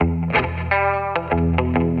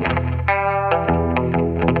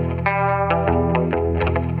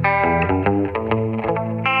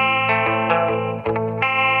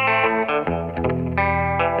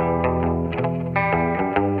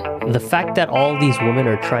fact that all these women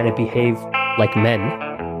are trying to behave like men,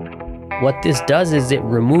 what this does is it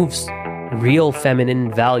removes real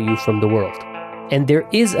feminine value from the world. And there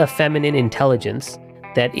is a feminine intelligence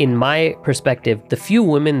that, in my perspective, the few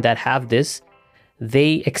women that have this,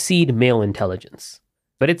 they exceed male intelligence.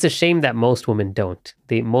 But it's a shame that most women don't.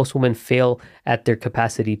 Most women fail at their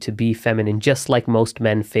capacity to be feminine, just like most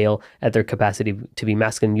men fail at their capacity to be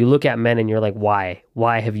masculine. You look at men and you're like, why?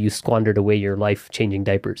 Why have you squandered away your life changing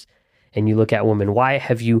diapers? And you look at women, why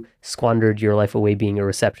have you squandered your life away being a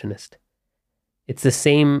receptionist? It's the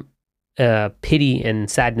same pity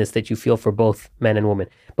and sadness that you feel for both men and women.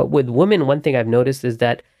 But with women, one thing I've noticed is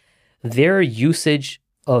that their usage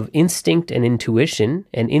of instinct and intuition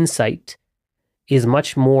and insight is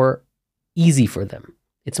much more easy for them.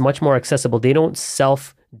 It's much more accessible. They don't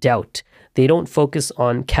self-doubt. They don't focus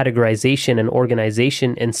on categorization and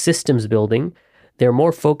organization and systems building. They're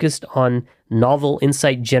more focused on novel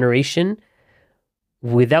insight generation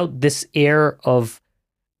without this air of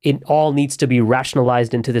it all needs to be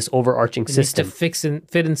rationalized into this overarching system. It needs to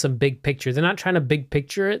fit in some big picture. They're not trying to big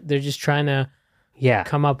picture it. They're just trying to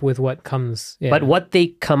come up with what comes. Yeah. But what they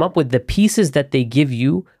come up with, the pieces that they give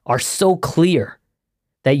you are so clear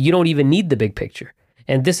that you don't even need the big picture.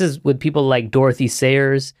 And this is with people like Dorothy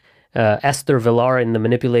Sayers, Esther Villar in The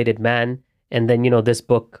Manipulated Man, and then, this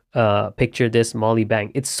book, Picture This, Molly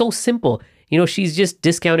Bang. It's so simple. She's just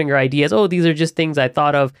discounting her ideas. Oh, these are just things I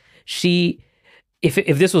thought of.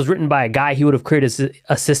 If this was written by a guy, he would have created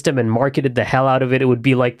a system and marketed the hell out of it. It would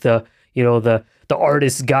be like the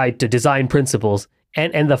artist's guide to design principles.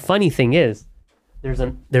 And the funny thing is,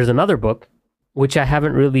 there's another book which I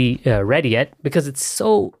haven't really read yet because it's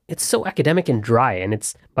so academic and dry, and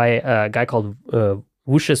it's by a guy called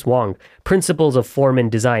Wushis Wong, Principles of Form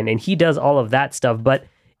and Design, and he does all of that stuff, but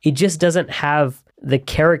it just doesn't have the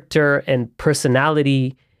character and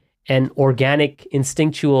personality and organic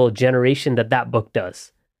instinctual generation that book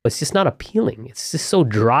does. It's just not appealing. It's just so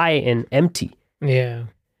dry and empty. Yeah.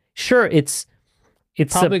 Sure, it's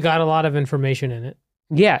probably got a lot of information in it.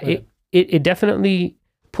 Yeah, it definitely.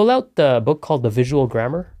 Pull out the book called The Visual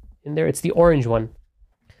Grammar in there. It's the orange one.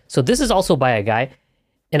 So this is also by a guy.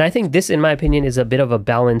 And I think this, in my opinion, is a bit of a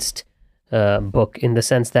balanced book in the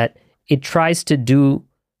sense that it tries to do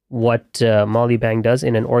what Molly Bang does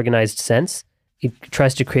in an organized sense. It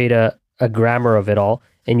tries to create a grammar of it all.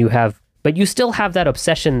 But you still have that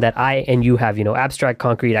obsession that I and you have, abstract,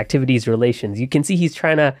 concrete, activities, relations. You can see he's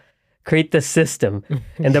trying to create the system.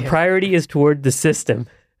 And the priority is toward the system.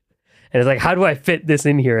 And it's like, how do I fit this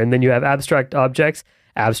in here? And then you have abstract objects,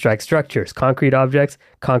 abstract structures, concrete objects,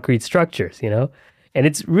 concrete structures, And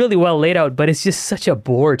it's really well laid out, but it's just such a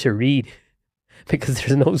bore to read because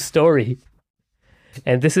there's no story.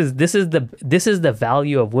 And this is the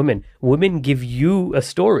value of women. Women give you a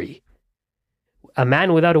story. A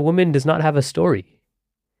man without a woman does not have a story.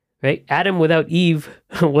 Right? Adam without Eve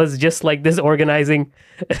was just like this, organizing,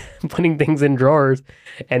 putting things in drawers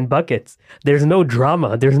and buckets. There's no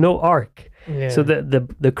drama. There's no arc. Yeah. So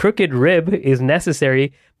the crooked rib is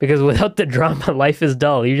necessary because without the drama, life is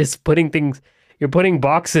dull. You're just you're putting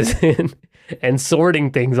boxes in and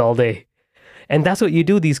sorting things all day. And that's what you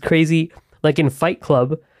do. These crazy, like in Fight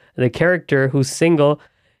Club, the character who's single,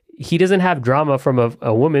 he doesn't have drama from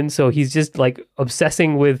a woman. So he's just like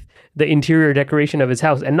obsessing with the interior decoration of his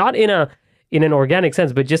house, and not in an organic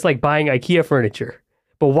sense, but just like buying IKEA furniture.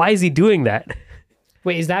 But why is he doing that?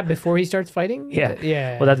 Wait, is that before he starts fighting? Yeah.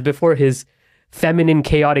 Yeah. Well, that's before his feminine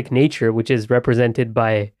chaotic nature, which is represented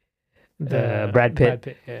by Brad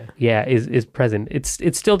Pitt. Yeah, is present.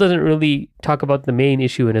 It still doesn't really talk about the main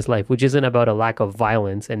issue in his life, which isn't about a lack of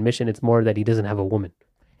violence and mission. It's more that he doesn't have a woman.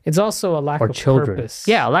 It's also a lack of children. Purpose.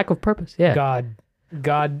 Yeah, a lack of purpose. Yeah.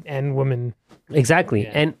 God and woman. Exactly.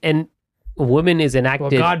 Yeah. And woman is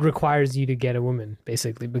enacted. Well, God requires you to get a woman,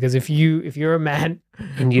 basically, because if you're a man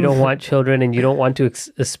and you don't want children and you don't want to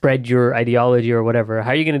spread your ideology or whatever,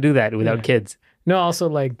 how are you going to do that without kids? No, also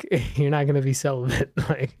like you're not going to be celibate.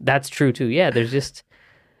 Like that's true too. Yeah, there's just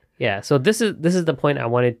So this is the point I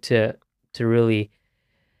wanted to really,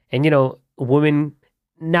 and women.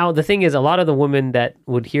 Now, the thing is, a lot of the women that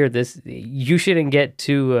would hear this, you shouldn't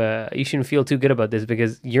feel too good about this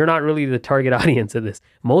because you're not really the target audience of this.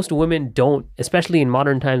 Most women don't, especially in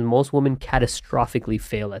modern times, most women catastrophically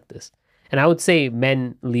fail at this. And I would say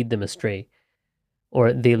men lead them astray,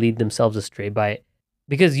 or they lead themselves astray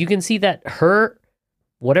because you can see that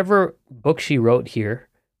whatever book she wrote here,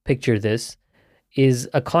 Picture This, is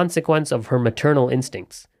a consequence of her maternal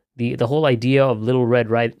instincts. The whole idea of Little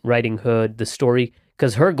Red Riding Hood, the story,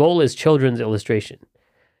 because her goal is children's illustration.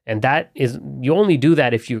 And that is, you only do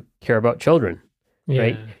that if you care about children.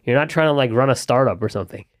 right? You're not trying to like run a startup or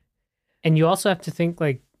something. And you also have to think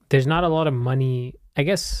like there's not a lot of money, I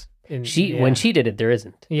guess. When she did it, there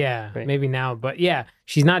isn't. Yeah, right? maybe now, but yeah,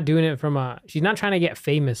 she's not doing it she's not trying to get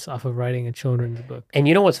famous off of writing a children's book. And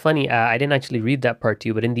you know what's funny? I didn't actually read that part to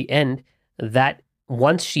you, but in the end, that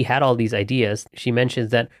once she had all these ideas, she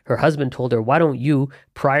mentions that her husband told her, why don't you,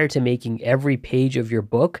 prior to making every page of your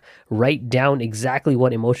book, write down exactly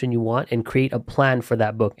what emotion you want and create a plan for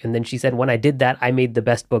that book. And then she said, when I did that, I made the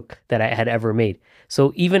best book that I had ever made.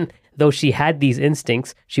 So even though she had these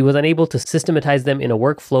instincts, she was unable to systematize them in a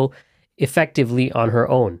workflow effectively on her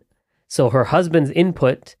own. So her husband's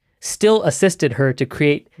input still assisted her to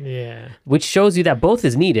create, which shows you that both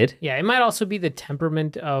is needed. Yeah, it might also be the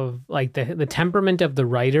temperament of like the temperament of the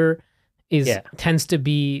writer tends to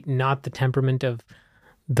be not the temperament of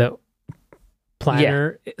the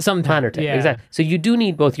planner. Sometimes, exactly. So you do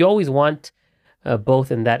need both. You always want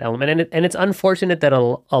both in that element, and it's unfortunate that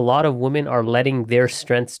a lot of women are letting their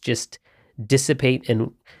strengths just dissipate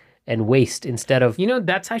and waste instead of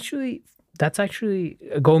that's actually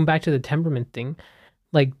going back to the temperament thing.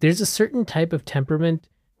 Like there's a certain type of temperament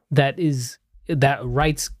that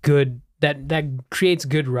writes good, that creates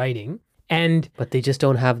good writing, but they just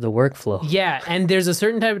don't have the workflow. Yeah, and there's a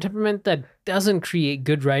certain type of temperament that doesn't create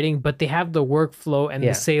good writing, but they have the workflow and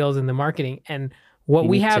the sales and the marketing. And what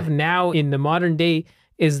we have now in the modern day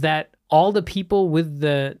is that all the people with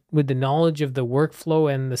the knowledge of the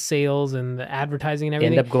workflow and the sales and the advertising and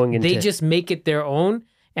everything, end up going into, they just make it their own.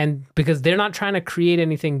 And because they're not trying to create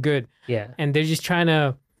anything good. Yeah. And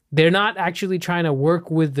they're not actually trying to work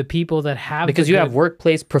with the people that have. Because you have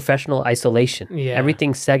workplace professional isolation. Yeah.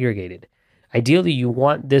 Everything's segregated. Ideally, you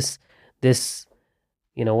want this, what's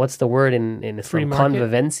the word in free market?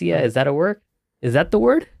 Convivencia? Is that a word? Is that the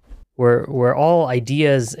word? Where all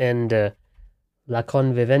ideas and la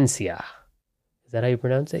convivencia. Is that how you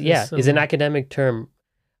pronounce it? Yeah. Is an academic term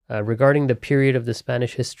regarding the period of the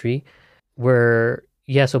Spanish history where...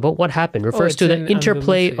 Yeah, so but what happened refers to the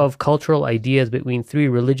interplay of cultural ideas between three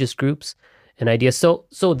religious groups and ideas. So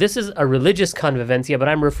this is a religious convivencia, but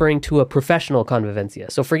I'm referring to a professional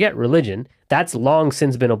convivencia. So forget religion. That's long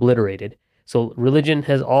since been obliterated. So religion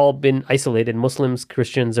has all been isolated. Muslims,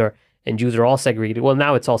 Christians, and Jews are all segregated. Well,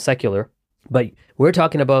 now it's all secular. But we're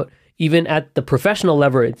talking about even at the professional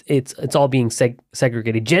level, it's all being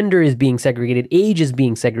segregated. Gender is being segregated. Age is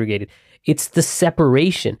being segregated. It's the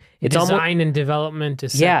separation. It's design and development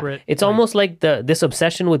is separate. Yeah, it's almost like this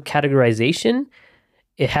obsession with categorization.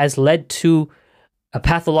 It has led to a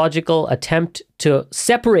pathological attempt to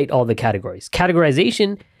separate all the categories.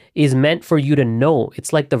 Categorization is meant for you to know.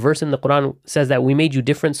 It's like the verse in the Quran says that we made you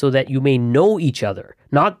different so that you may know each other,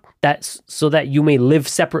 not that so that you may live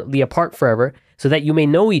separately apart forever, so that you may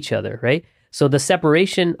know each other, right? So the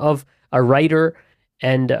separation of a writer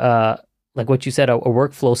and like what you said, a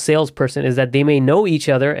workflow salesperson is that they may know each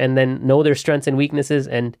other and then know their strengths and weaknesses.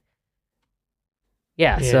 And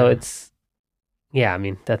so I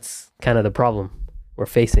mean, that's kind of the problem we're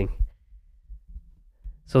facing.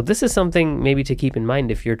 So this is something maybe to keep in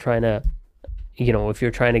mind if you're trying to,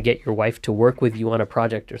 get your wife to work with you on a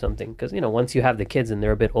project or something. Because, once you have the kids and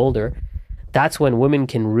they're a bit older, that's when women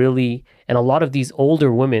can really, and a lot of these older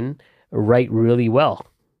women write really well.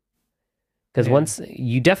 Because once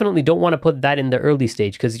you definitely don't want to put that in the early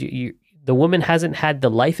stage because the woman hasn't had the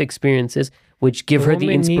life experiences which give her the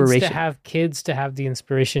inspiration. The woman needs to have kids to have the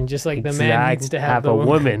inspiration, just like the man needs to have a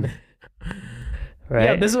woman. Right?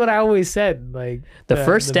 Yeah, this is what I always said. Like the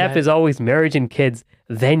first step is always marriage and kids,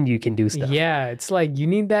 then you can do stuff. Yeah, it's like you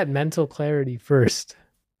need that mental clarity first.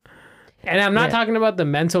 And I'm not talking about the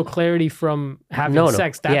mental clarity from having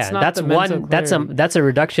sex. That's not the mental clarity. That's a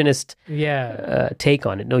reductionist take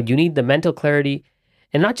on it. No, you need the mental clarity,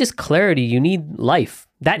 and not just clarity. You need life.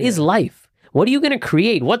 That is life. What are you going to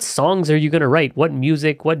create? What songs are you going to write? What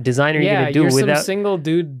music? What design are you going to do without some single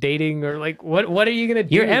dude dating or like what are you going to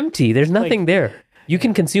do? You're empty. There's nothing there. You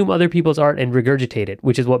can consume other people's art and regurgitate it,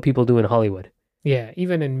 which is what people do in Hollywood. Yeah,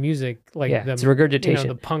 even in music, like it's regurgitation.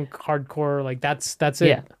 The punk hardcore, like that's it.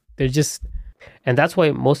 Yeah. They're just, and that's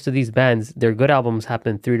why most of these bands, their good albums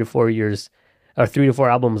happen 3 to 4 years, or 3 to 4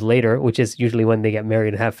 albums later, which is usually when they get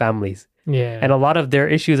married and have families. Yeah, and a lot of their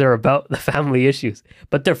issues are about the family issues.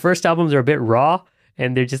 But their first albums are a bit raw,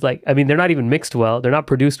 and they're just like, I mean, they're not even mixed well, they're not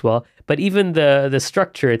produced well. But even the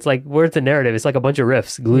structure, it's like, where's the narrative? It's like a bunch of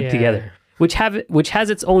riffs glued together, which has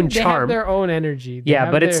its own charm. They have their own energy.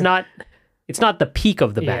 But it's not the peak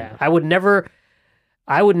of the band. I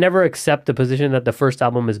would never accept the position that the first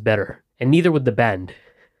album is better, and neither would the band.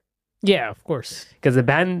 Yeah, of course. Because the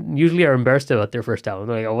band usually are embarrassed about their first album.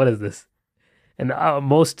 They're like, oh, what is this? And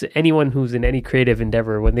most anyone who's in any creative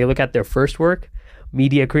endeavor, when they look at their first work,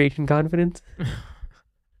 media creation confidence.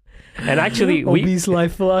 And actually, obese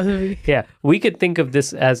life philosophy. Yeah, we could think of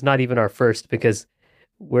this as not even our first because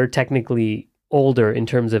we're technically older in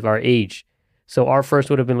terms of our age. So our first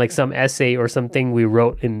would have been like some essay or something we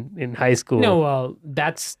wrote in high school. No, well,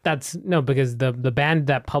 that's no, because the band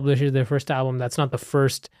that publishes their first album, that's not the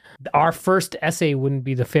first. Our first essay wouldn't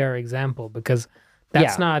be the fair example because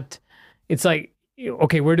that's not. It's like,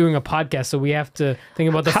 okay, we're doing a podcast, so we have to think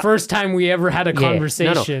about the first time we ever had a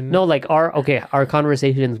conversation. No, like our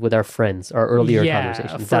conversations with our friends, our earlier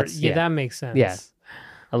conversations. That makes sense. Yeah,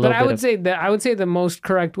 but I would say the most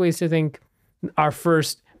correct ways to think are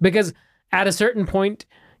first, because at a certain point,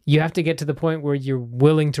 you have to get to the point where you're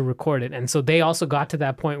willing to record it. And so they also got to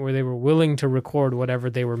that point where they were willing to record whatever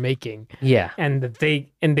they were making. Yeah. And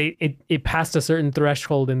it passed a certain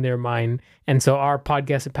threshold in their mind. And so our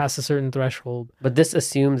podcast, it passed a certain threshold. But this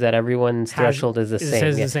assumes that everyone's threshold is the same. It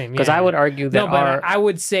says the same. Because I would argue that I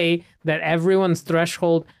would say that everyone's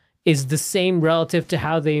threshold is the same relative to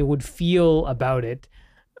how they would feel about it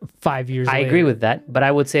 5 years later. I agree with that, but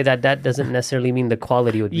I would say that doesn't necessarily mean the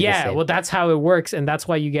quality would be the same. Well, that's how it works, and that's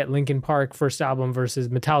why you get Linkin Park first album versus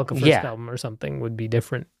Metallica first album or something would be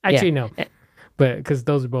different. Actually, no, but because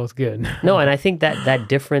those are both good. No, and I think that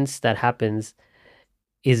difference that happens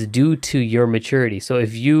is due to your maturity. So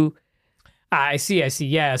if you... I see.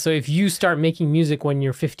 Yeah, so if you start making music when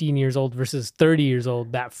you're 15 years old versus 30 years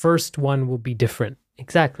old, that first one will be different.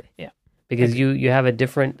 Exactly. Yeah. Because you have a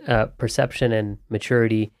different perception and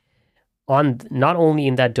maturity on not only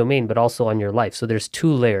in that domain, but also on your life. So there's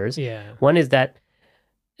two layers. Yeah. One is that,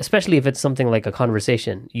 especially if it's something like a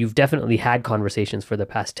conversation, you've definitely had conversations for the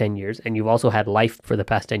past 10 years, and you've also had life for the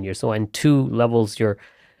past 10 years. So on two levels,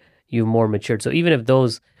 you've more matured. So even if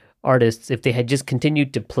those artists, if they had just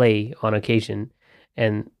continued to play on occasion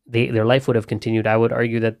and their life would have continued, I would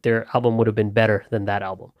argue that their album would have been better than that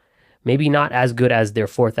album. Maybe not as good as their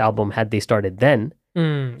fourth album had they started then.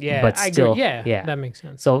 But still, yeah, that makes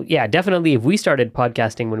sense. So yeah, definitely if we started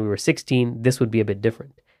podcasting when we were 16, this would be a bit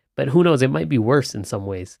different. But who knows, it might be worse in some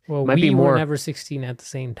ways. Well, might we be more... were never 16 at the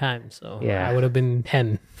same time, so I would have been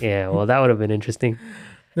 10. Yeah, well, that would have been interesting.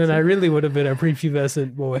 Then I really would have been a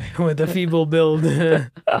prepubescent boy with a feeble build. That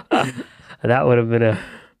would have been a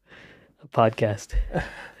podcast.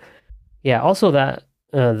 Yeah, also that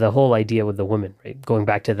the whole idea with the women, right? Going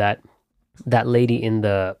back to that lady in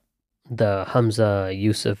the Hamza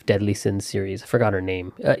Yusuf Deadly Sins series. I forgot her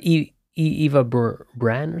name. Eva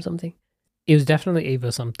Bran or something? It was definitely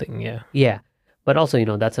Ava something, yeah. Yeah. But also,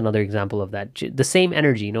 that's another example of that. The same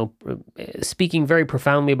energy, speaking very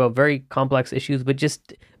profoundly about very complex issues, but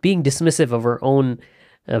just being dismissive of her own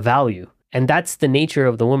value. And that's the nature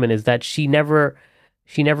of the woman, is that she never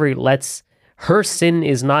lets... Her sin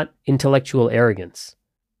is not intellectual arrogance.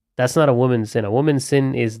 That's not a woman's sin. A woman's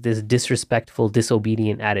sin is this disrespectful,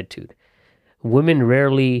 disobedient attitude. Women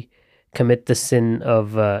rarely commit the sin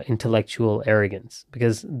of intellectual arrogance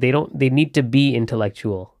because they need to be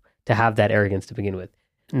intellectual to have that arrogance to begin with.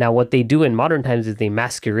 Now, what they do in modern times is they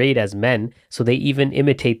masquerade as men, so they even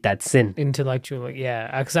imitate that sin. Intellectually,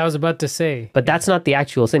 yeah. Because I was about to say. But that's not the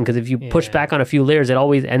actual sin, because if you push back on a few layers, it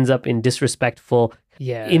always ends up in disrespectful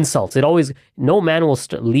insults. No man will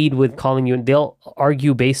lead with calling you, and they'll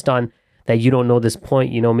argue based on that you don't know this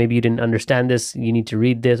point, maybe you didn't understand this, you need to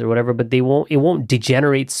read this or whatever, but it won't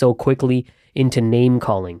degenerate so quickly into name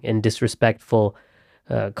calling and disrespectful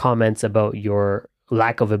comments about your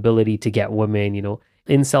lack of ability to get women,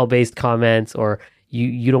 incel-based comments, or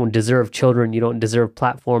you don't deserve children, you don't deserve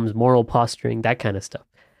platforms, moral posturing, that kind of stuff.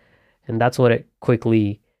 And that's what it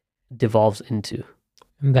quickly devolves into.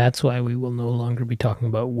 And that's why we will no longer be talking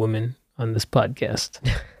about women on this podcast.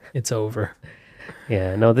 It's over.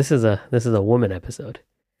 Yeah, no, this is a woman episode.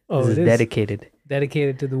 Oh, this is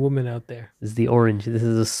dedicated to the woman out there. This is the orange. This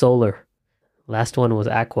is a solar. Last one was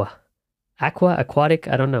aquatic.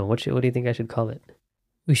 I don't know. What do you think I should call it?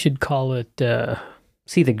 We should call it.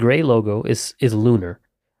 See, the gray logo is lunar.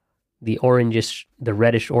 The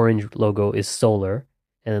reddish orange logo is solar,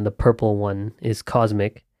 and then the purple one is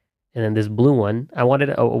cosmic, and then this blue one. I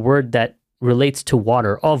wanted a word that relates to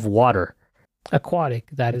water, of water. Aquatic,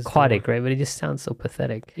 that is aquatic, right? But it just sounds so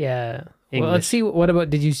pathetic. Yeah. English. Well, let's see. What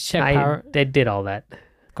about? Did you check power? I did all that.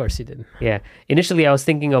 Of course you did. Yeah. Initially, I was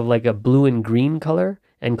thinking of like a blue and green color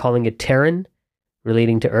and calling it Terran,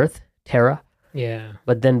 relating to Earth, Terra. Yeah.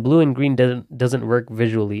 But then blue and green doesn't work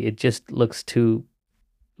visually. It just looks too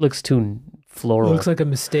floral. It looks like a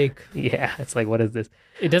mistake. Yeah. It's like, what is this?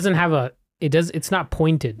 It doesn't have it's not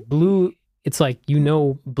pointed. Blue it's like,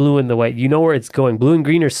 blue and the white, you know where it's going. Blue and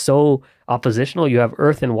green are so oppositional. You have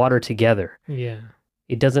earth and water together. Yeah.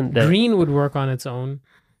 It doesn't. Green would work on its own.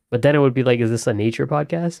 But then it would be like, is this a nature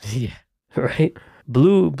podcast? Yeah. Right?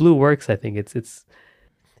 Blue works, I think. It's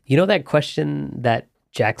you know that question that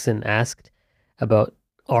Jackson asked about,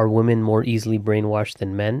 are women more easily brainwashed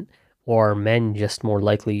than men? Or are men just more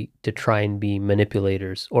likely to try and be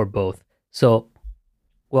manipulators, or both? So,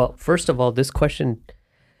 well, first of all, this question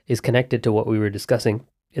is connected to what we were discussing,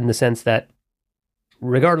 in the sense that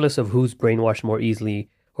regardless of who's brainwashed more easily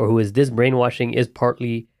or who is, this brainwashing is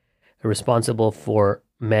partly responsible for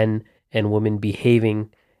men and women behaving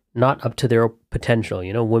not up to their potential.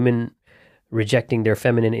 You know, women rejecting their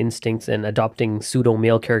feminine instincts and adopting pseudo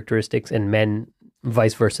male characteristics, and men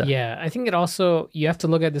vice versa. Yeah, I think it also, you have to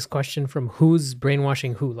look at this question from who's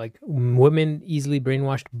brainwashing who. Like, women easily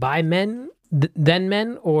brainwashed by men than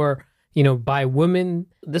men, or by women.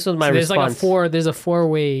 This was my response. There's a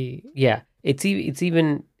four-way. Yeah,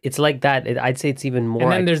 it's like that. I'd say it's even more.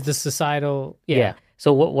 And then there's the societal. Yeah.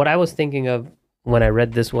 So what I was thinking of when I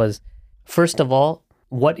read this was, first of all,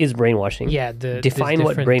 what is brainwashing? Yeah, define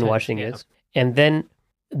what brainwashing is. And then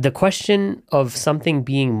the question of something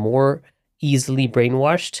being more easily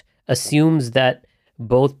brainwashed assumes that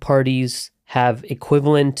both parties have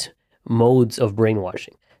equivalent modes of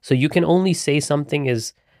brainwashing. So you can only say something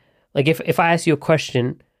is, like, if I ask you a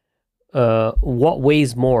question, what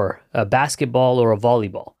weighs more, a basketball or a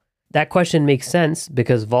volleyball? That question makes sense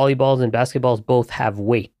because volleyballs and basketballs both have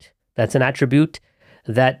weight. That's an attribute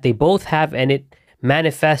that they both have, and it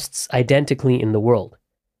manifests identically in the world.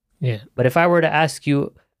 Yeah. But if I were to ask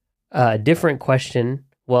you a different question,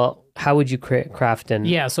 well, how would you craft an...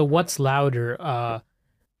 Yeah, so what's louder,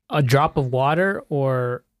 a drop of water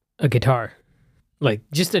or a guitar? Like,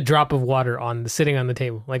 just a drop of water sitting on the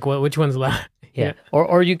table. Like, which one's louder? Yeah.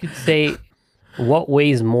 Or you could say, what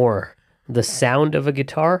weighs more, the sound of a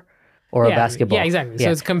guitar or a basketball? Yeah, exactly. Yeah.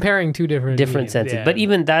 So it's comparing two different senses. Yeah. But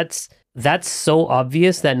even that's so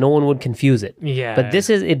obvious that no one would confuse it. Yeah. But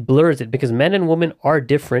it blurs it, because men and women are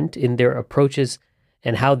different in their approaches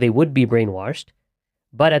and how they would be brainwashed.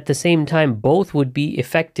 But at the same time, both would be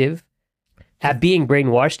effective at being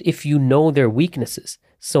brainwashed if you know their weaknesses.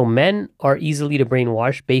 So men are easily to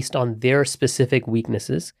brainwash based on their specific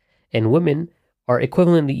weaknesses, and women are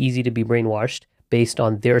equivalently easy to be brainwashed based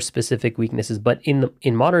on their specific weaknesses. But in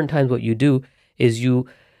modern times, what you do is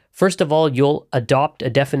first of all, you'll adopt a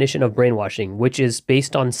definition of brainwashing, which is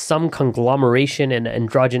based on some conglomeration and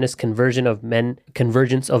androgynous convergence of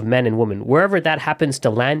men and women. Wherever that happens to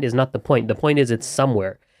land is not the point. The point is it's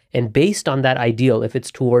somewhere. And based on that ideal, if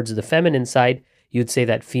it's towards the feminine side, you'd say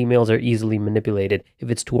that females are easily manipulated.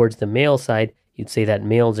 If it's towards the male side, you'd say that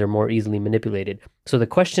males are more easily manipulated. So the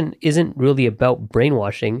question isn't really about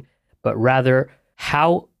brainwashing, but rather,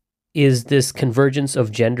 how is this convergence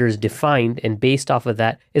of genders defined? And based off of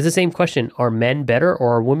that is the same question: are men better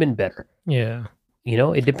or are women better? Yeah.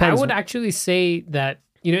 It depends. I would actually say that,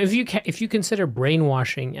 if you consider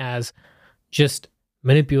brainwashing as just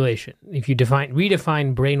manipulation, if you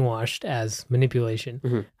redefine brainwashed as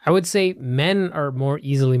manipulation, I would say men are more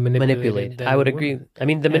easily manipulated. I would agree. I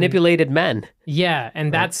mean, the manipulated man. Yeah,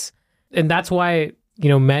 and right. that's why,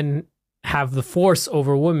 men have the force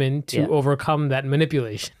over women to overcome that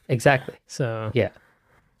manipulation. Exactly. So yeah.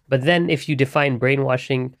 But then if you define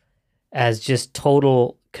brainwashing as just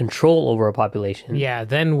total control over a population,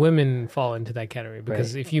 then women fall into that category,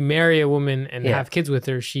 because if you marry a woman and have kids with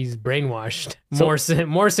her, she's brainwashed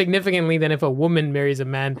more significantly than if a woman marries a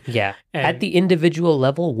man. Yeah. At the individual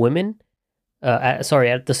level, women, at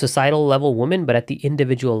the societal level, women, but at the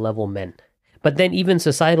individual level, men. But then even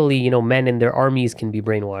societally, men in their armies can be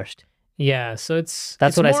brainwashed. Yeah, so that's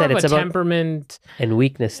what I said. It's about temperament and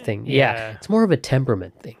weakness thing. Yeah, it's more of a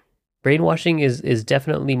temperament thing. Brainwashing is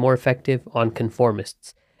definitely more effective on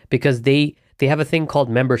conformists, because they have a thing called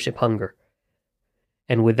membership hunger,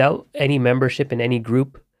 and without any membership in any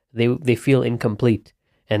group, they feel incomplete,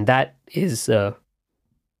 and that is a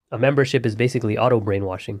membership is basically auto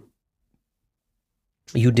brainwashing.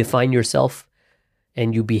 You define yourself,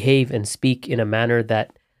 and you behave and speak in a manner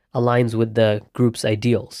that aligns with the group's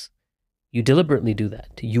ideals. You deliberately do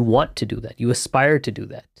that. You want to do that. You aspire to do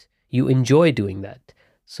that. You enjoy doing that.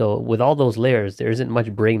 So with all those layers, there isn't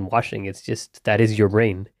much brainwashing. It's just, that is your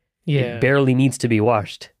brain. Yeah. It barely needs to be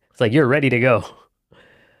washed. It's like, you're ready to go.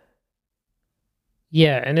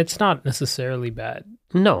 Yeah, and it's not necessarily bad.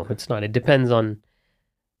 No, it's not. It depends on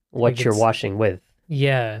what you're washing with.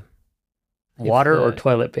 Yeah. Water or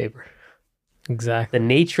toilet paper. Exactly. The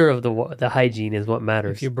nature of the hygiene is what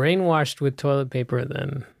matters. If you're brainwashed with toilet paper,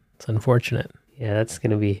 then it's unfortunate. Yeah, that's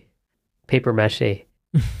going to be paper mache.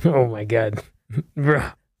 Oh my God.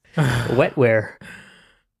 Bruh. Wetware.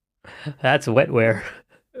 That's wetware.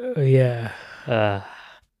 Yeah. Uh,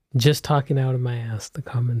 Just talking out of my ass, the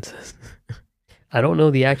comment says. I don't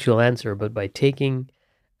know the actual answer, but by taking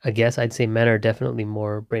a guess, I'd say men are definitely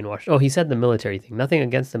more brainwashed. Oh, he said the military thing. Nothing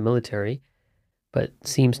against the military, but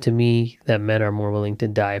seems to me that men are more willing to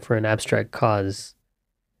die for an abstract cause.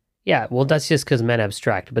 Yeah, well, that's just because men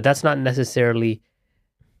abstract, but that's not necessarily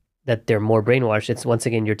that they're more brainwashed. It's once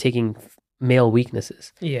again, you're taking male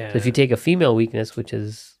weaknesses. Yeah. So if you take a female weakness, which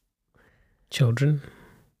is children.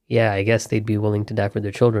 Yeah, I guess they'd be willing to die for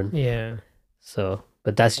their children. Yeah. So,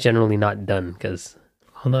 but that's generally not done because.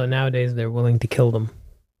 Although nowadays they're willing to kill them.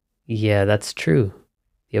 Yeah, that's true.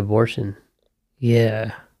 The abortion.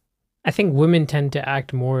 Yeah. I think women tend to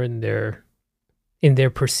act more in their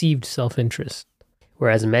perceived self-interest.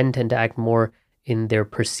 Whereas men tend to act more in their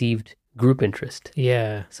perceived group interest.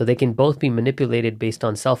 Yeah. So they can both be manipulated based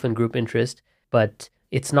on self and group interest, but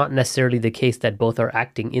it's not necessarily the case that both are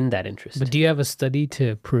acting in that interest. But do you have a study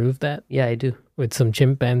to prove that? Yeah, I do. With some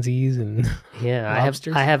chimpanzees and yeah,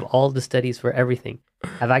 lobsters? I have all the studies for everything.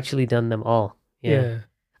 I've actually done them all. Yeah.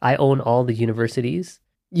 I own all the universities.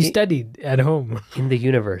 You studied at home. In the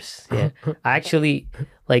universe. Yeah. I actually,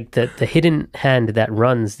 like the hidden hand that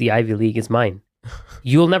runs the Ivy League is mine.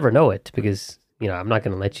 You'll never know it because, I'm not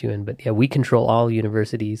going to let you in. But yeah, we control all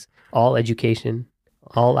universities, all education,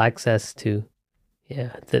 all access to,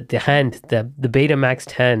 the hand, the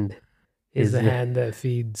Betamaxed hand is the hand that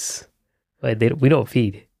feeds. We don't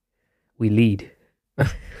feed. We lead.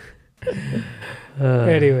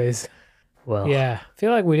 Anyways. Well. Yeah. I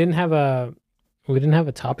feel like we didn't have a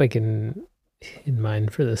topic in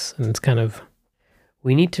mind for this. And it's kind of.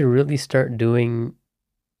 We need to really start doing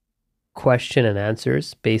question and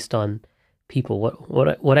answers based on people.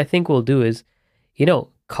 What I think we'll do is,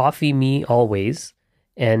 Coffee Me Always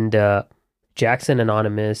and Jackson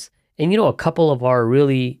Anonymous and a couple of our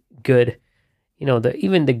really good,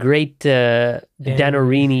 even the great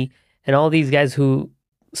Danorini and all these guys who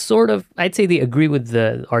sort of, I'd say they agree with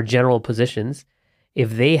our general positions.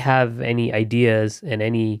 If they have any ideas and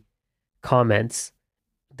any comments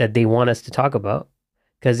that they want us to talk about,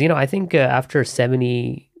 because I think after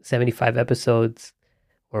 70 75 episodes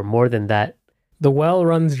or more than that, the well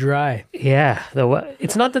runs dry. Yeah,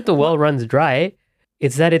 it's not that the well runs dry,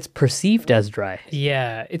 it's that it's perceived as dry.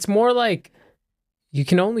 Yeah, it's more like you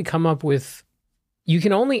can only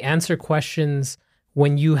answer questions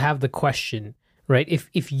when you have the question, right? If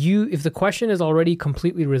the question is already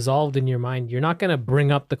completely resolved in your mind, you're not going to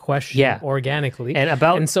bring up the question organically.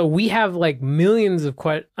 And so we have like millions of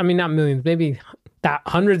not millions, maybe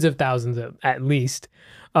hundreds of thousands at least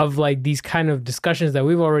of like these kind of discussions that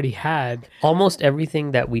we've already had. Almost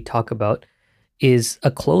everything that we talk about is a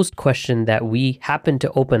closed question that we happen to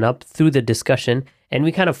open up through the discussion, and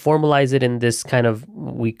we kind of formalize it in this kind of,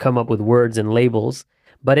 we come up with words and labels,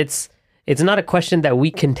 but it's not a question that we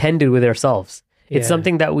contended with ourselves. It's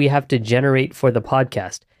something that we have to generate for the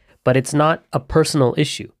podcast, but it's not a personal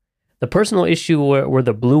issue. The personal issue were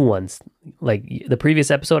the blue ones. Like the previous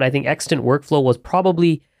episode, I think Extant Workflow was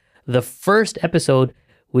probably the first episode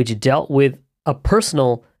which dealt with a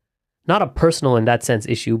personal, not a personal in that sense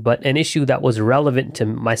issue, but an issue that was relevant to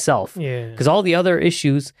myself. Yeah. Because all the other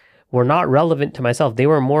issues were not relevant to myself. They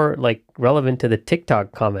were more like relevant to the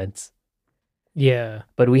TikTok comments. Yeah.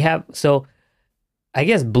 But so I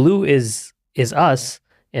guess blue is us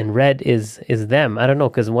and red is them. I don't know,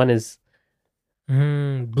 because one is...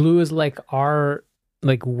 blue is like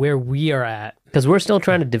where we are at. Because we're still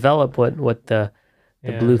trying to develop what the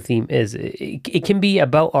blue theme is. It can be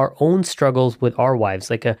about our own struggles with our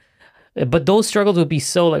wives. But those struggles would be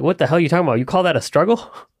so like, what the hell are you talking about? You call that a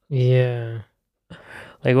struggle? Yeah.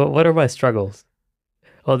 Like, what are my struggles?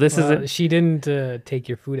 Oh, isn't... She didn't take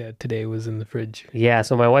your food out today. It was in the fridge. Yeah,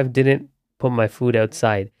 so my wife didn't put my food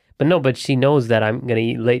outside. But she knows that I'm going to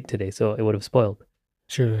eat late today, so it would have spoiled.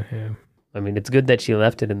 Sure, yeah. I mean, it's good that she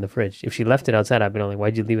left it in the fridge. If she left it outside, I'd be like,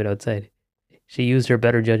 why'd you leave it outside? She used her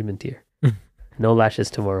better judgment here. No lashes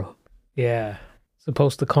tomorrow. Yeah. So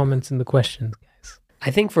post the comments in the questions, guys. I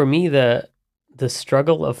think for me, the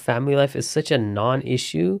struggle of family life is such a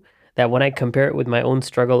non-issue that when I compare it with my own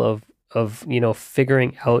struggle of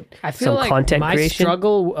figuring out some like content my creation. My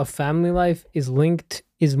struggle of family life is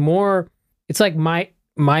more, it's like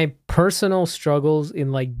my personal struggles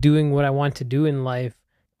in like doing what I want to do in life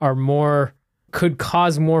could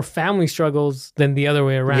cause more family struggles than the other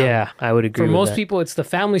way around. Yeah, I would agree with that. For most people, it's the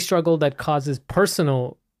family struggle that causes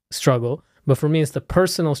personal struggle. But for me, it's the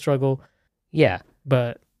personal struggle. Yeah.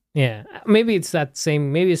 But yeah, maybe it's the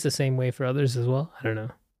same way for others as well. I don't know.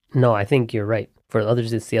 No, I think you're right. For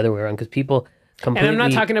others, it's the other way around because people completely. And I'm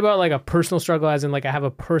not talking about like a personal struggle, as in like I have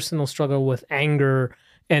a personal struggle with anger.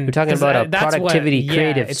 And we're talking about a productivity,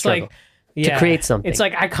 creative it's struggle like, to create something. It's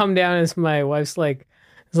like I come down as my wife's like,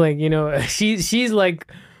 it's like, you know, she's like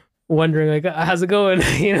wondering like, how's it going?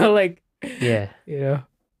 You know, like, yeah, you know,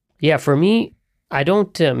 yeah. For me, I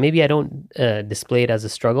don't. Maybe I don't display it as a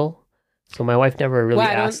struggle. So my wife never really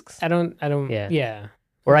asks. I don't. Yeah.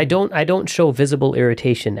 Or I don't show visible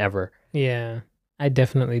irritation ever. Yeah, I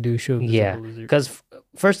definitely do show visible irritation. Because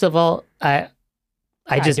first of all, I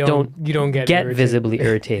just don't. You don't get visibly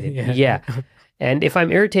irritated. Yeah. And if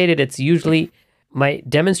I'm irritated, it's usually my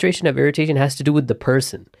demonstration of irritation has to do with the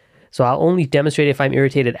person. So I'll only demonstrate if I'm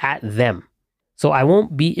irritated at them. So I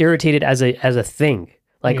won't be irritated as a thing.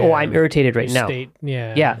 Like, oh, I'm irritated right now.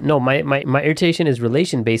 Yeah. No, my irritation is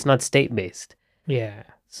relation based, not state based. Yeah.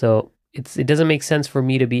 So it doesn't make sense for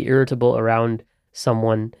me to be irritable around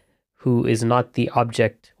someone who is not the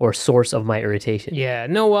object or source of my irritation. Yeah.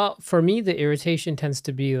 No, well, for me, the irritation tends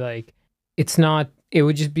to be like, it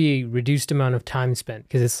would just be a reduced amount of time spent.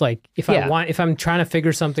 Because it's like, if I'm trying to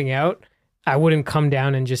figure something out, I wouldn't come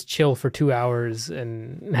down and just chill for 2 hours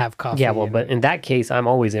and have coffee. Yeah, well, but in that case, I'm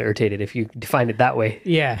always irritated if you define it that way.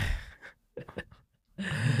 Yeah.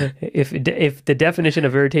 If the definition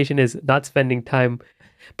of irritation is not spending time,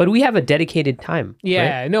 but we have a dedicated time.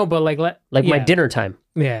 Yeah, right? No, but like my dinner time.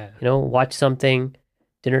 Yeah. You know, watch something.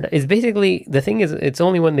 Dinner is basically, the thing is, it's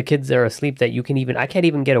only when the kids are asleep that I can't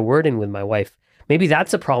even get a word in with my wife. Maybe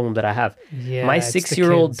that's a problem that I have. Yeah, my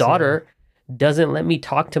 6-year-old daughter doesn't let me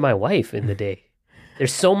talk to my wife in the day.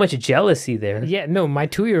 There's so much jealousy there. Yeah, no, my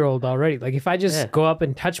 2-year-old already. Like if I just go up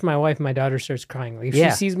and touch my wife, my daughter starts crying. Like if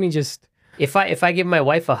she sees me just... If I give my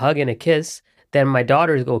wife a hug and a kiss, then my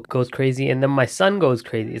daughter goes crazy and then my son goes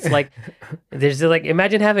crazy. It's like, there's like,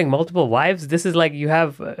 imagine having multiple wives. This is like you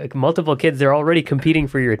have multiple kids. They're already competing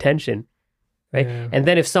for your attention. Right. Yeah. And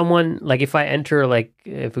then if someone, like if I enter, like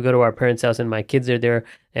if we go to our parents' house and my kids are there,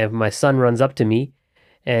 and if my son runs up to me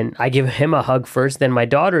and I give him a hug first, then my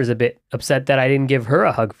daughter is a bit upset that I didn't give her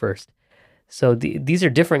a hug first. So these are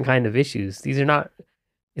different kind of issues. These are not,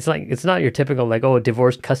 it's not your typical like, oh,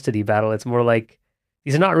 divorce custody battle. It's more like,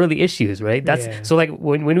 these are not really issues, right? So like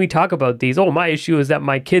when we talk about these, oh, my issue is that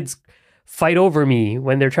my kids fight over me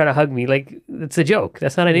when they're trying to hug me. Like it's a joke.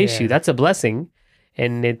 That's not an issue. That's a blessing.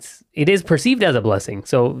 And it is perceived as a blessing.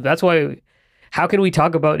 So that's why, how can we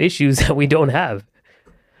talk about issues that we don't have?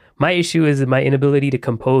 My issue is my inability to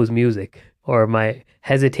compose music or my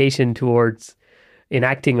hesitation towards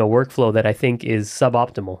enacting a workflow that I think is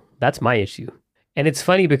suboptimal. That's my issue. And it's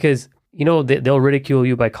funny because, you know, they'll ridicule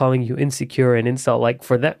you by calling you insecure and insult. Like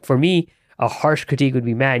for me, a harsh critique would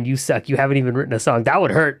be, man, you suck. You haven't even written a song. That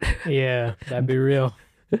would hurt. Yeah, that'd be real.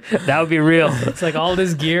 That would be real. It's like all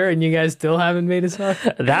this gear and you guys still haven't made a song.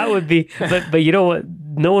 That would be, but you know what?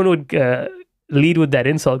 No one would lead with that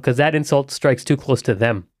insult because that insult strikes too close to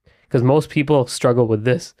them. Because most people struggle with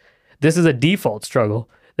this. This is a default struggle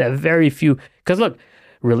that very few, because look,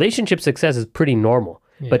 relationship success is pretty normal,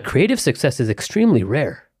 but creative success is extremely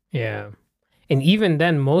rare. Yeah. And even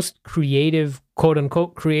then, most creative, quote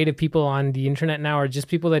unquote, creative people on the internet now are just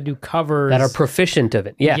people that do covers. That are proficient of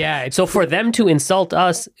it. Yeah. Yeah. So for them to insult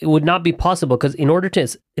us, it would not be possible because in order to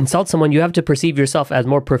insult someone, you have to perceive yourself as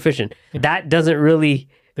more proficient. That doesn't really...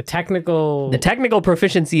 The technical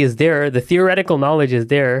proficiency is there. The theoretical knowledge is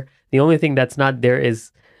there. The only thing that's not there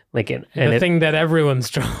is like... the thing that everyone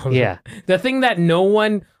struggles Yeah. with. The thing that no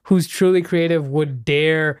one who's truly creative would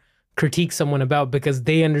dare critique someone about because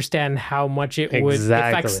they understand how much it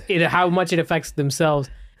how much it affects themselves.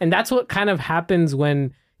 And that's what kind of happens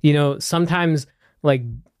when, you know, sometimes like,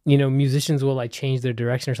 you know, musicians will like change their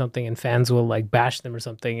direction or something and fans will like bash them or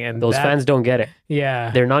something. And those fans don't get it. Yeah.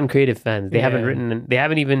 They're non-creative fans. They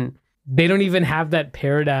don't even have that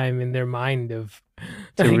paradigm in their mind of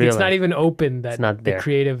like, it's not even open, that it's not there. The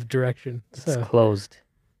creative direction. It's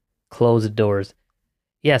closed doors.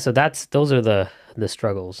 Yeah. So those are the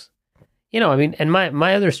struggles. You know, I mean, and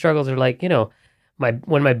my other struggles are like, you know,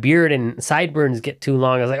 when my beard and sideburns get too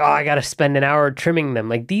long, I was like, oh, I got to spend an hour trimming them.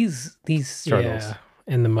 Like these struggles. Yeah,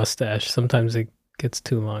 and the mustache. Sometimes it gets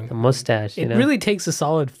too long. The mustache, it really takes a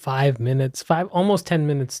solid 5 minutes, almost 10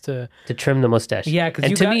 minutes to trim the mustache. Yeah,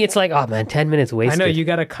 because to me, it's like, oh man, 10 minutes wasted. I know, you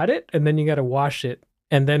got to cut it and then you got to wash it.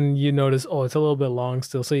 And then you notice, oh, it's a little bit long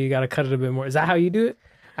still. So you got to cut it a bit more. Is that how you do it?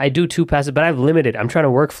 I do 2 passes, but I've limited. I'm trying to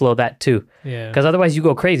workflow that too. Yeah. Because otherwise you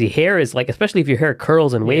go crazy. Hair is like, especially if your hair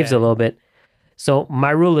curls and waves a little bit. So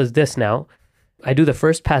my rule is this now. I do the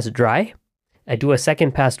first pass dry. I do a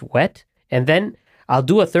second pass wet. And then I'll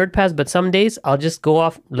do a third pass, but some days I'll just go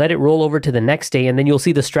off, let it roll over to the next day, and then you'll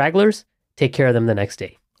see the stragglers. Take care of them the next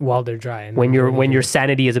day while they're dry. And when your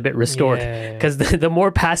sanity is a bit restored. Because the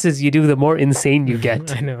more passes you do, the more insane you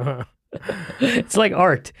get. I know. It's like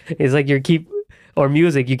art. It's like or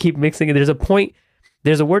music. You keep mixing it. There's a point.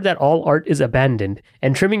 There's a word that all art is abandoned,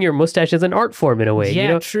 and trimming your mustache is an art form in a way. Yeah, you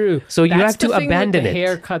know? True. So you have to abandon it.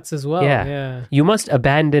 Haircuts as well. Yeah. You must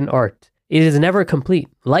abandon art. It is never complete.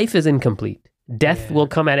 Life is incomplete. Death will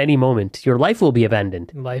come at any moment. Your life will be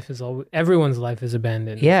abandoned. Everyone's life is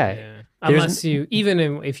abandoned. Yeah. Unless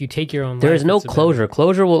if you take your own life. There is no closure.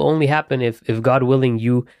 Closure will only happen if God willing,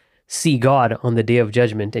 you see God on the day of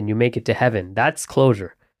judgment and you make it to heaven. That's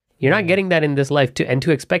closure. You're not getting that in this life, and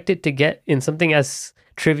to expect it to get in something as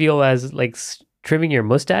trivial as like trimming your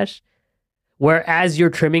mustache, where as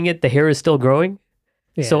you're trimming it, the hair is still growing.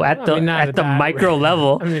 Yeah. So at the micro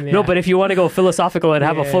level, no. But if you want to go philosophical and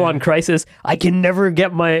have a full on crisis, I can never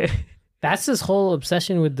get my. That's this whole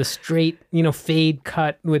obsession with the straight, fade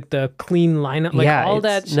cut with the clean lineup, like all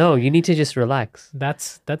that. No, you need to just relax.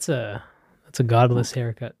 That's a godless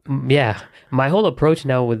haircut. Yeah, my whole approach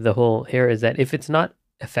now with the whole hair is that if it's not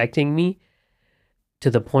affecting me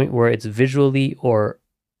to the point where it's visually or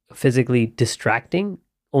physically distracting,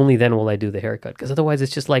 only then will I do the haircut. Because otherwise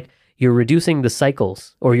it's just like you're reducing the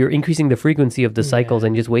cycles or you're increasing the frequency of the cycles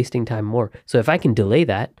and just wasting time more. So if I can delay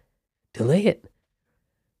that, delay it.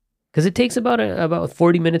 Because it takes about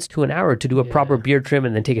 40 minutes to an hour to do a proper beard trim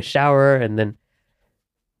and then take a shower and then,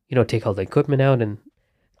 take all the equipment out and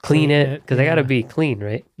clean it. Because I got to be clean,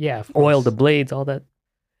 right? Yeah. Oil the blades, all that.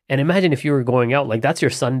 And imagine if you were going out, like that's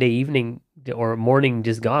your Sunday evening or morning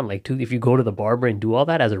just gone. Like if you go to the barber and do all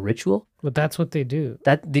that as a ritual. But that's what they do.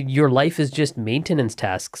 Your life is just maintenance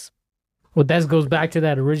tasks. Well, that goes back to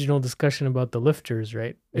that original discussion about the lifters,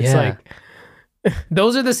 right? It's like,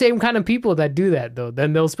 those are the same kind of people that do that though.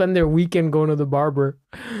 Then they'll spend their weekend going to the barber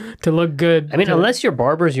to look good. I mean, unless your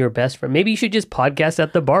barber's your best friend, maybe you should just podcast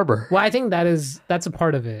at the barber. Well, I think that's a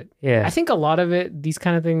part of it. Yeah. I think a lot of it, these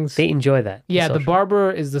kind of things. They enjoy that. Yeah, the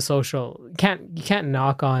barber is the social. You can't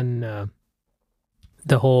knock on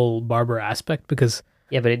the whole barber aspect because.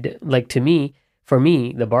 Yeah, but for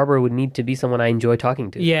me, the barber would need to be someone I enjoy talking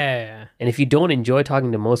to. Yeah. And if you don't enjoy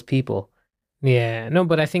talking to most people. Yeah, no,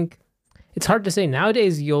 but I think. It's hard to say.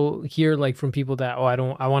 Nowadays, you'll hear like from people that,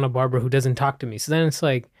 I want a barber who doesn't talk to me. So then it's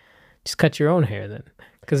like, just cut your own hair then.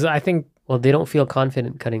 Because I think... Well, they don't feel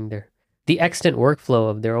confident cutting the extant workflow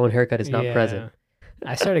of their own haircut is not present.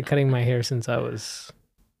 I started cutting my hair since I was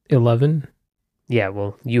 11. Yeah,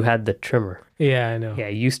 well, you had the trimmer. Yeah, I know. Yeah,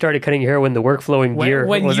 you started cutting your hair when the workflow and gear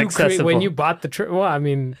was accessible. When you bought the trimmer, well, I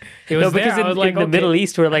mean, it was because in the Middle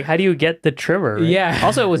East, we're like, how do you get the trimmer? Right? Yeah.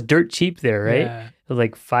 Also, it was dirt cheap there, right? Yeah. It was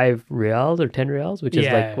like 5 riyals or 10 riyals, which is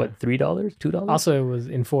like, what, $3, $2? Also, it was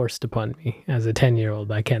enforced upon me as a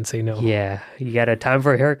 10-year-old. I can't say no. Yeah, you got a time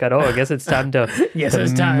for a haircut. Oh, I guess it's time to... Yes,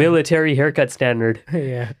 it's time. Military haircut standard.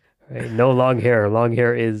 Yeah. Right? No long hair. Long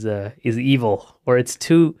hair is evil, or it's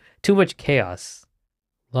too much chaos.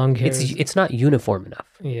 Long hair. It's not uniform enough.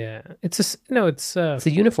 Yeah, it's a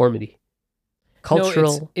uniformity.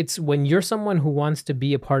 Cultural. No, it's when you're someone who wants to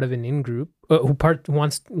be a part of an in-group, who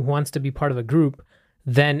wants to be part of a group,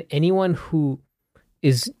 then anyone who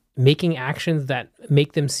is making actions that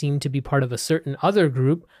make them seem to be part of a certain other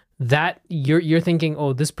group, that you're thinking,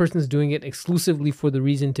 oh, this person's doing it exclusively for the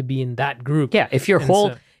reason to be in that group. Yeah, if your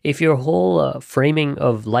whole framing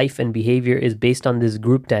of life and behavior is based on this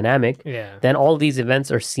group dynamic, then all these events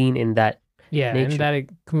are seen in that nature. And that it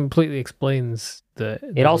completely explains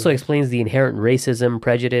it also explains the inherent racism,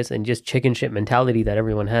 prejudice, and just chicken shit mentality that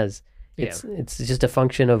everyone has. It's just a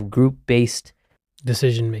function of group-based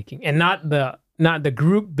decision making, and not the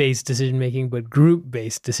group-based decision making, but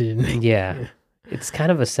group-based decision making. Yeah, it's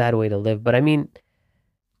kind of a sad way to live. But I mean,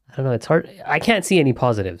 I don't know. It's hard. I can't see any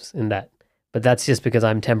positives in that. But that's just because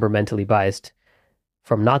I'm temperamentally biased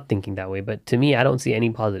from not thinking that way. But to me, I don't see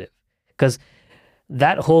any positive. Because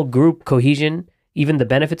that whole group cohesion, even the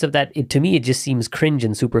benefits of that, to me, it just seems cringe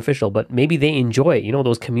and superficial. But maybe they enjoy it.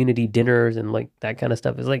 Those community dinners and like that kind of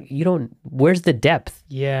stuff. It's like, where's the depth?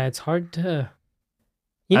 Yeah, it's hard to...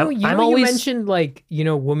 You mentioned like,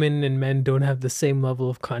 women and men don't have the same level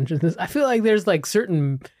of consciousness. I feel like there's like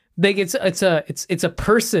certain... Like it's a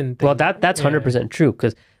person thing. Well, that's 100% true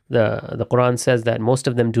because... The Quran says that most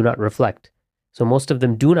of them do not reflect. So most of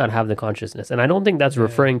them do not have the consciousness. And I don't think that's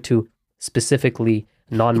referring to specifically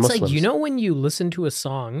non-Muslims. It's like, when you listen to a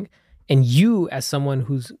song and you, as someone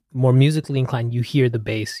who's more musically inclined, you hear the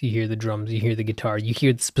bass, you hear the drums, you hear the guitar, you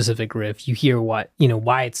hear the specific riff, you hear why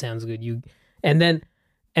it sounds good. And then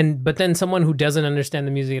But then someone who doesn't understand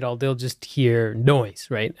the music at all, they'll just hear noise,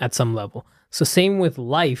 right? At some level. So same with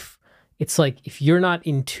life. It's like if you're not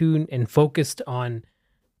in tune and focused on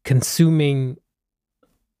consuming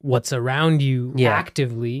what's around you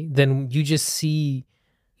actively, then you just see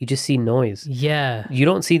noise. Yeah. You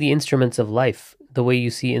don't see the instruments of life the way you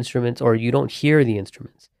see instruments, or you don't hear the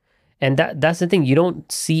instruments. And that's the thing. You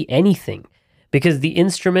don't see anything because the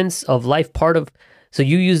instruments of life, so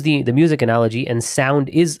you use the music analogy, and sound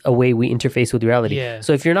is a way we interface with reality. Yeah.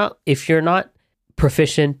 So if you're not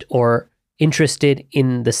proficient or interested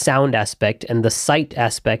in the sound aspect and the sight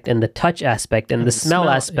aspect and the touch aspect and the smell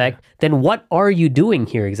aspect, then what are you doing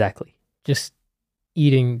here exactly? Just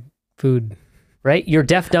eating food. Right? You're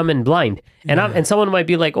deaf, dumb, and blind. And and someone might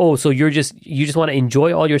be like, oh, so you just want to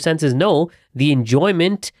enjoy all your senses. No, the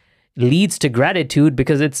enjoyment leads to gratitude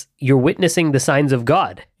because you're witnessing the signs of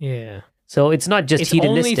God. Yeah. So it's not just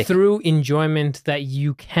hedonistic. It's only through enjoyment that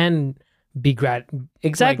you can be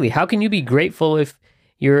Exactly. How can you be grateful if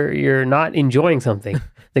you're not enjoying something?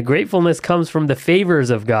 The gratefulness comes from the favors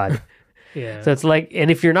of God. Yeah. So it's like, and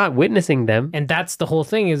if you're not witnessing them. And that's the whole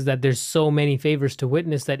thing, is that there's so many favors to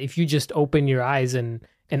witness that if you just open your eyes and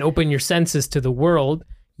open your senses to the world,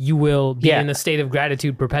 you will be in a state of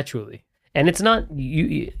gratitude perpetually. And it's not,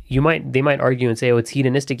 they might argue and say, oh, it's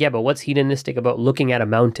hedonistic. Yeah, but what's hedonistic about looking at a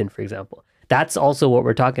mountain, for example? That's also what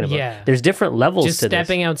we're talking about. Yeah. There's different levels just to this. Just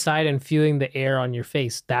stepping outside and feeling the air on your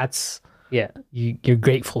face. That's, you're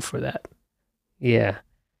grateful for that. Yeah.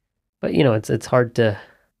 But, it's hard to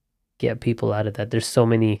get people out of that. There's so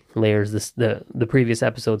many layers. The previous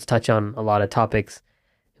episodes touch on a lot of topics.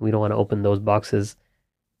 We don't want to open those boxes.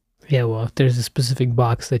 Yeah, well, if there's a specific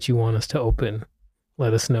box that you want us to open,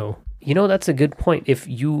 let us know. That's a good point. If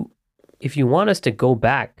you want us to go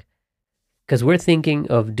back, because we're thinking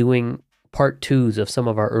of doing part 2s of some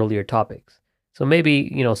of our earlier topics. So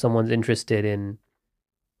maybe, someone's interested in,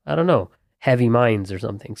 I don't know, heavy minds or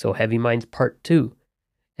something. So heavy minds part 2.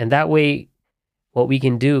 And that way, what we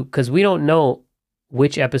can do, because we don't know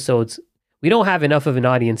which episodes, we don't have enough of an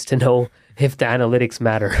audience to know if the analytics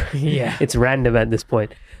matter. Yeah. It's random at this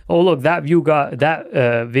point. Oh, look, that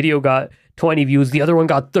video got 20 views. The other one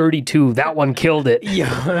got 32. That one killed it.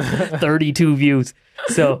 Yeah. 32 views.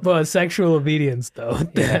 So, but sexual obedience, though.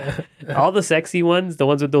 Yeah. All the sexy ones, the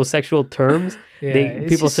ones with those sexual terms,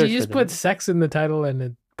 people search for them. You just put sex in the title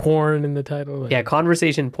and porn in the title. Yeah,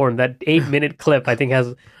 conversation porn. That 8-minute clip, I think,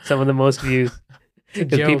 has some of the most views.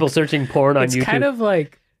 Because people searching porn on YouTube. It's kind of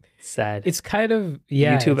like sad. It's kind of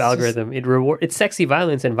YouTube algorithm. It's sexy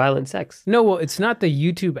violence and violent sex. No, well, it's not the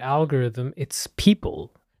YouTube algorithm. It's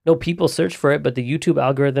people. No, people search for it, but the YouTube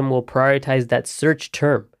algorithm will prioritize that search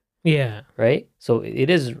term. Yeah. Right? So it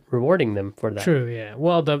is rewarding them for that. True, yeah.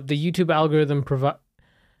 Well, the YouTube algorithm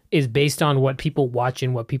is based on what people watch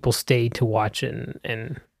and what people stay to watch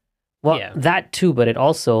and that too, but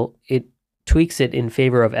it tweaks it in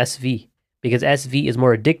favor of SV because SV is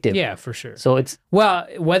more addictive. Yeah, for sure. So it's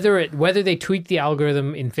whether they tweak the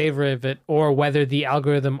algorithm in favor of it or whether the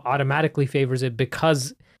algorithm automatically favors it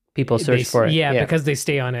because people search for it. Yeah, because they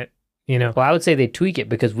stay on it. Well, I would say they tweak it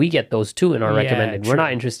because we get those too in our recommended. True. We're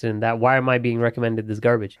not interested in that. Why am I being recommended this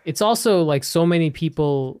garbage? It's also like so many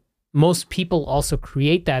people, most people also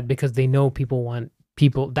create that because they know people want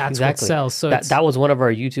people. That's exactly what sells. So that was one of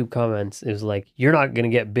our YouTube comments. It was like, you're not going to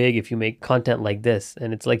get big if you make content like this.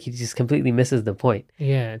 And it's like, he just completely misses the point.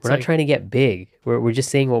 Yeah. We're not trying to get big. We're just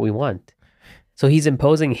saying what we want. So he's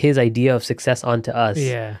imposing his idea of success onto us.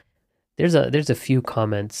 Yeah. There's a few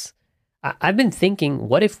comments. I've been thinking,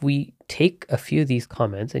 what if we take a few of these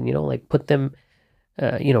comments and, put them,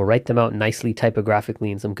 write them out nicely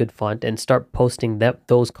typographically in some good font and start posting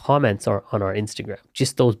those comments on our Instagram.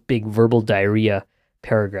 Just those big verbal diarrhea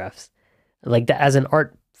paragraphs. Like that as an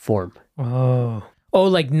art form. Oh,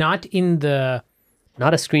 like not a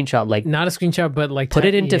screenshot. Not a screenshot, but like put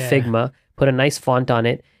it into Figma, put a nice font on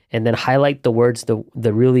it, and then highlight the words,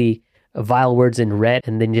 the really vile words in red,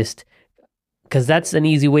 and then just... Because that's an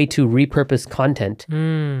easy way to repurpose content.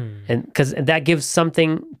 And because that gives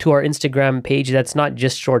something to our Instagram page that's not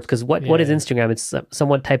just shorts. Because what is Instagram? It's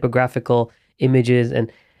somewhat typographical images, and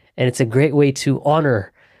it's a great way to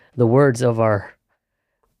honor the words of our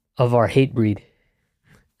hate breed.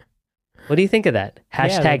 What do you think of that?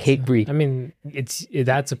 Hashtag hate breed. I mean,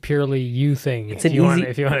 that's a purely you thing. If you want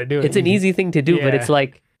to do it. It's an easy thing to do, but it's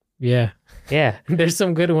like... Yeah. There's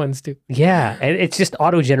some good ones too. Yeah. And it's just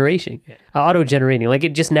auto-generating. Like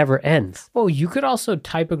it just never ends. Oh, you could also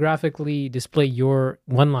typographically display your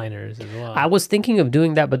one-liners as well. I was thinking of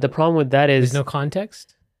doing that, but the problem with that is... There's no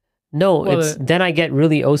context? No, Well, then I get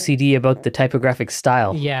really OCD about the typographic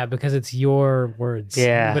style. Yeah, because it's your words.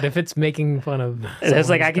 Yeah. But if it's making fun of, It's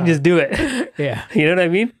like I can just do it. Yeah, You know what I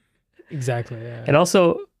mean? exactly. Yeah. And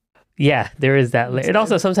also, yeah, there is that. And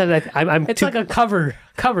also sometimes I'm It's too, like a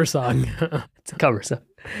cover song. it's a cover song.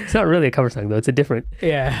 It's not really a cover song though. It's a different.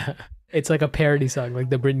 Yeah. It's like a parody song, like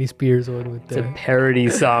the Britney Spears one with It's a parody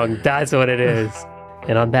song. That's what it is.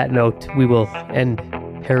 And on that note, we will end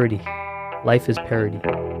parody. Life is parody.